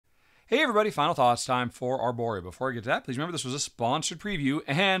Hey everybody, final thoughts time for Arborea. Before I get to that, please remember this was a sponsored preview,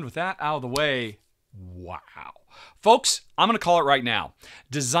 and with that out of the way, wow. Folks, I'm going to call it right now.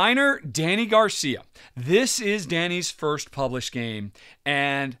 Designer Danny Garcia. This is Danny's first published game,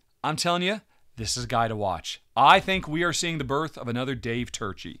 and I'm telling you, this is a guy to watch. I think we are seeing the birth of another Dave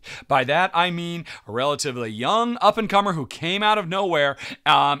Turczi. By that, I mean a relatively young up-and-comer who came out of nowhere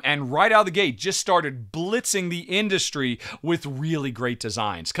and right out of the gate just started blitzing the industry with really great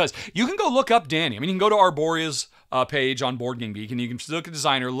designs. Because you can go look up Danny. I mean, you can go to Arborea's page on Board Game Geek, and you can look at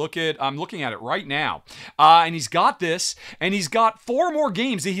designer. I'm looking at it right now, and he's got this, and he's got 4 more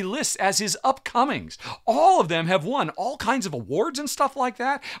games that he lists as his upcomings. All of them have won all kinds of awards and stuff like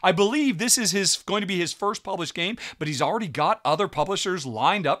that. I believe this is going to be his first published game, but he's already got other publishers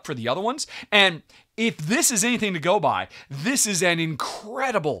lined up for the other ones. And if this is anything to go by, this is an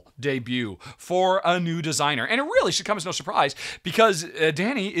incredible debut for a new designer. And it really should come as no surprise because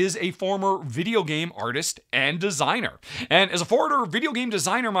Danny is a former video game artist and designer. And as a former video game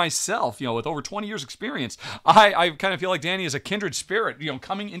designer myself, with over 20 years experience, I kind of feel like Danny is a kindred spirit,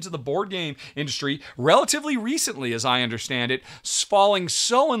 coming into the board game industry relatively recently, as I understand it, falling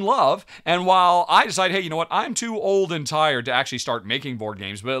so in love. And while I decide, hey, you know what, I'm too old and tired to actually start making board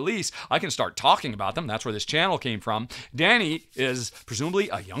games, but at least I can start talking about them. That's where this channel came from. Danny is presumably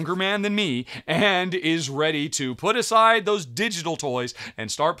a younger man than me and is ready to put aside those digital toys and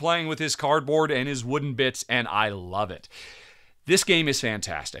start playing with his cardboard and his wooden bits, and I love it. This game is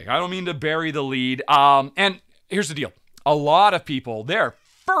fantastic. I don't mean to bury the lead. And here's the deal. A lot of people, their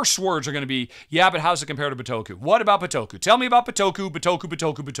first words are going to be, yeah, but how's it compare to Bitoku? What about Bitoku? Tell me about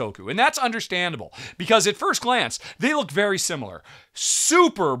Bitoku. And that's understandable because at first glance, they look very similar.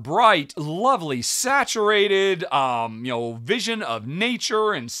 Super bright, lovely, saturated, vision of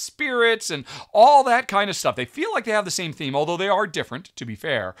nature and spirits and all that kind of stuff. They feel like they have the same theme, although they are different, to be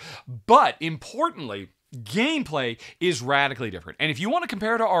fair. But importantly, gameplay is radically different. And if you want to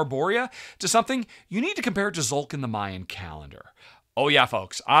compare to Arborea to something, you need to compare it to Xulk in the Mayan calendar. Oh yeah,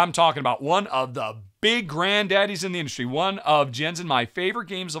 folks, I'm talking about one of the big granddaddies in the industry, one of Jen's and my favorite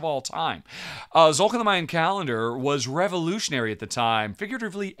games of all time. Xulk in the Mayan calendar was revolutionary at the time,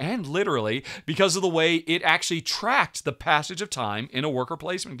 figuratively and literally, because of the way it actually tracked the passage of time in a worker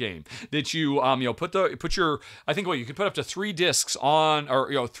placement game. That you, put your, I think you could put up to 3 discs on,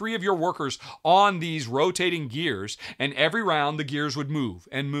 or 3 of your workers on these rotating gears, and every round the gears would move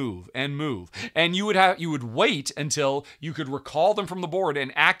and move and move, and you would wait until you could recall them from the board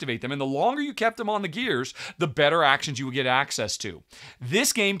and activate them, and the longer you kept them on the gears, the better actions you would get access to.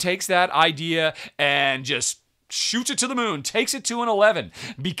 This game takes that idea and just shoots it to the moon, takes it to an 11,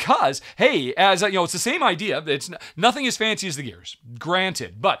 because, hey, as it's the same idea. It's nothing as fancy as the gears,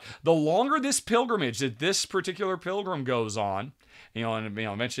 granted, but the longer this pilgrimage that this particular pilgrim goes on, and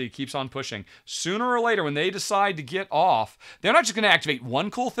eventually it keeps on pushing. Sooner or later, when they decide to get off, they're not just going to activate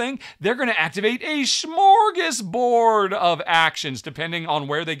one cool thing, they're going to activate a smorgasbord of actions depending on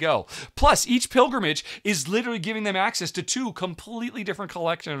where they go. Plus, each pilgrimage is literally giving them access to 2 completely different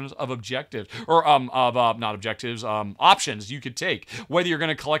collections of objectives, or not objectives, options you could take, whether you're going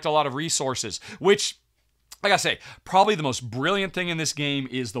to collect a lot of resources, which, I gotta say, probably the most brilliant thing in this game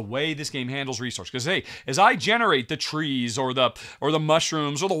is the way this game handles resource. Because hey, as I generate the trees or the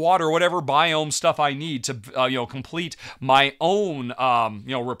mushrooms or the water or whatever biome stuff I need to complete my own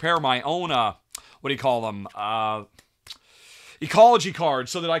repair my own what do you call them? Ecology cards,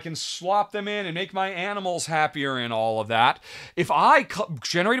 so that I can swap them in and make my animals happier and all of that. If I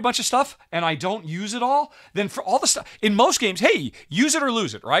generate a bunch of stuff and I don't use it all, then for all the stuff, in most games, hey, use it or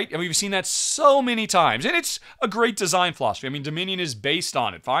lose it, right? And we've seen that so many times, and it's a great design philosophy. I mean, Dominion is based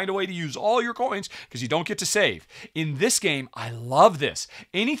on it. Find a way to use all your coins because you don't get to save. In this game, I love this.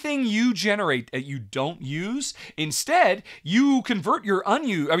 Anything you generate that you don't use, instead, you convert your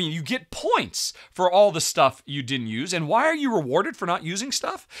you get points for all the stuff you didn't use. And why are you rewarded for not using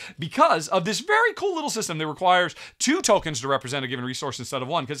stuff? Because of this very cool little system that requires 2 tokens to represent a given resource instead of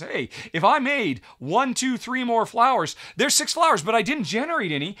 1. Because hey, if I made 1, 2, 3 more flowers, there's 6 flowers, but I didn't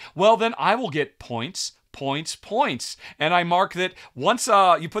generate any, well then I will get points. And I mark that once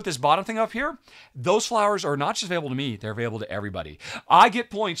you put this bottom thing up here, those flowers are not just available to me, they're available to everybody. I get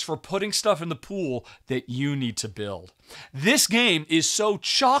points for putting stuff in the pool that you need to build. This game is so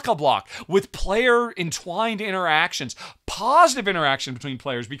chock-a-block with player-entwined interactions, positive interaction between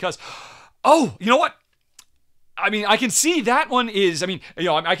players, because, oh, you know what? I mean, I can see that one is,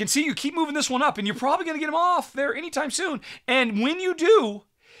 I can see you keep moving this one up, and you're probably going to get him off there anytime soon. And when you do,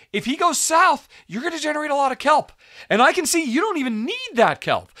 if he goes south, you're going to generate a lot of kelp. And I can see you don't even need that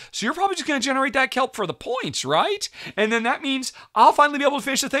kelp. So you're probably just going to generate that kelp for the points, right? And then that means I'll finally be able to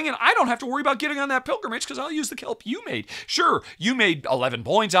finish the thing, and I don't have to worry about getting on that pilgrimage because I'll use the kelp you made. Sure, you made 11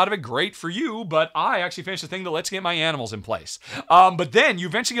 points out of it. Great for you, but I actually finished the thing that lets get my animals in place. But then you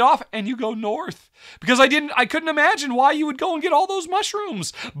eventually get off and you go north. Because I couldn't imagine why you would go and get all those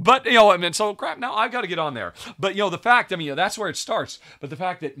mushrooms. But, I mean, so crap, now I've got to get on there. But, the fact, I mean, that's where it starts. But the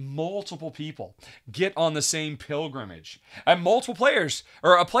fact that multiple people get on the same pilgrimage and multiple players,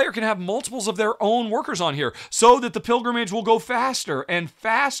 or a player can have multiples of their own workers on here so that the pilgrimage will go faster and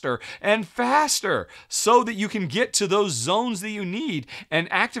faster and faster so that you can get to those zones that you need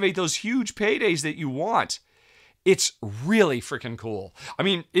and activate those huge paydays that you want. It's really freaking cool. I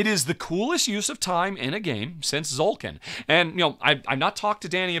mean, it is the coolest use of time in a game since Tzolk'in. And, I've not talked to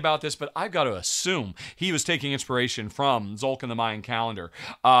Danny about this, but I've got to assume he was taking inspiration from Tzolk'in the Mayan calendar.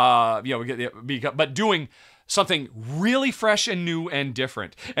 But doing something really fresh and new and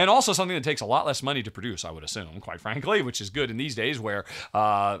different. And also something that takes a lot less money to produce, I would assume, quite frankly, which is good in these days where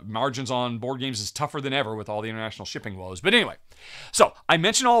margins on board games is tougher than ever with all the international shipping woes. But anyway, so I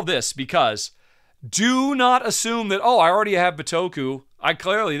mention all of this because do not assume that, I already have Bitoku.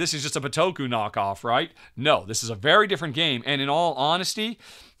 Clearly, this is just a Bitoku knockoff, right? No, this is a very different game. And in all honesty,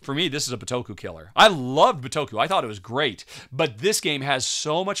 for me, this is a Bitoku killer. I loved Bitoku. I thought it was great. But this game has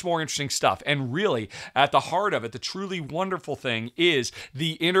so much more interesting stuff. And really, at the heart of it, the truly wonderful thing is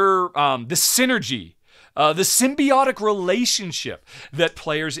the the synergy, the symbiotic relationship that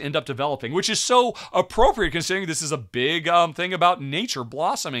players end up developing, which is so appropriate considering this is a big thing about nature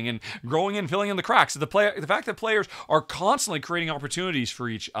blossoming and growing and filling in the cracks. The fact that players are constantly creating opportunities for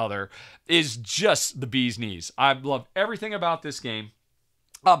each other is just the bee's knees. I love everything about this game.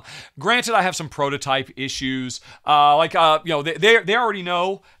 Granted, I have some prototype issues. They already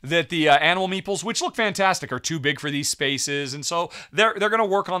know that the animal meeples, which look fantastic, are too big for these spaces, and so they're going to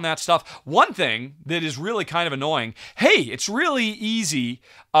work on that stuff. One thing that is really kind of annoying, hey, it's really easy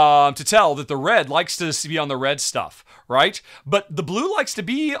to tell that the red likes to be on the red stuff, right? But the blue likes to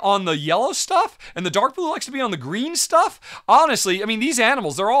be on the yellow stuff, and the dark blue likes to be on the green stuff. Honestly, I mean, these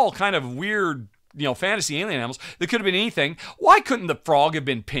animals, they're all kind of weird, fantasy alien animals. They could have been anything. Why couldn't the frog have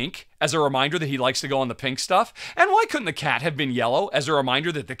been pink as a reminder that he likes to go on the pink stuff? And why couldn't the cat have been yellow as a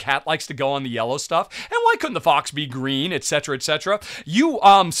reminder that the cat likes to go on the yellow stuff? And why couldn't the fox be green, etc., etc.? You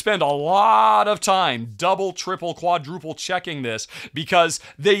spend a lot of time double, triple, quadruple checking this because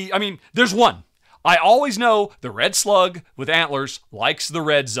there's one. I always know the red slug with antlers likes the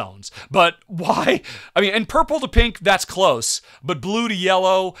red zones. But why? And purple to pink, that's close. But blue to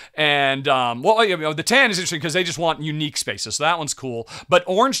yellow and, the tan is interesting because they just want unique spaces. So that one's cool. But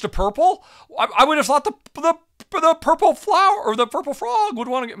orange to purple, I would have thought the purple flower or the purple frog would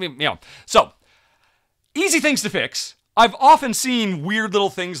want to, So, easy things to fix. I've often seen weird little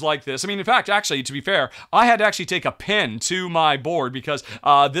things like this. In fact, actually, to be fair, I had to actually take a pen to my board because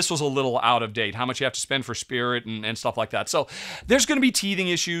this was a little out of date, how much you have to spend for spirit and stuff like that. So there's going to be teething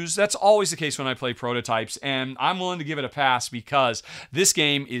issues. That's always the case when I play prototypes, and I'm willing to give it a pass because this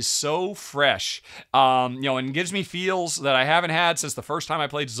game is so fresh, and gives me feels that I haven't had since the first time I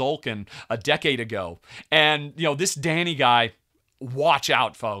played Tzolk'in a decade ago. And, this Danny guy, watch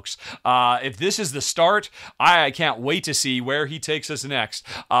out, folks. If this is the start, I can't wait to see where he takes us next.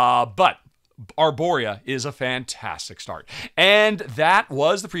 But Arborea is a fantastic start. And that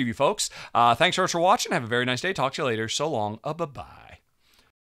was the preview, folks. Thanks so much for watching. Have a very nice day. Talk to you later. So long. Bye-bye.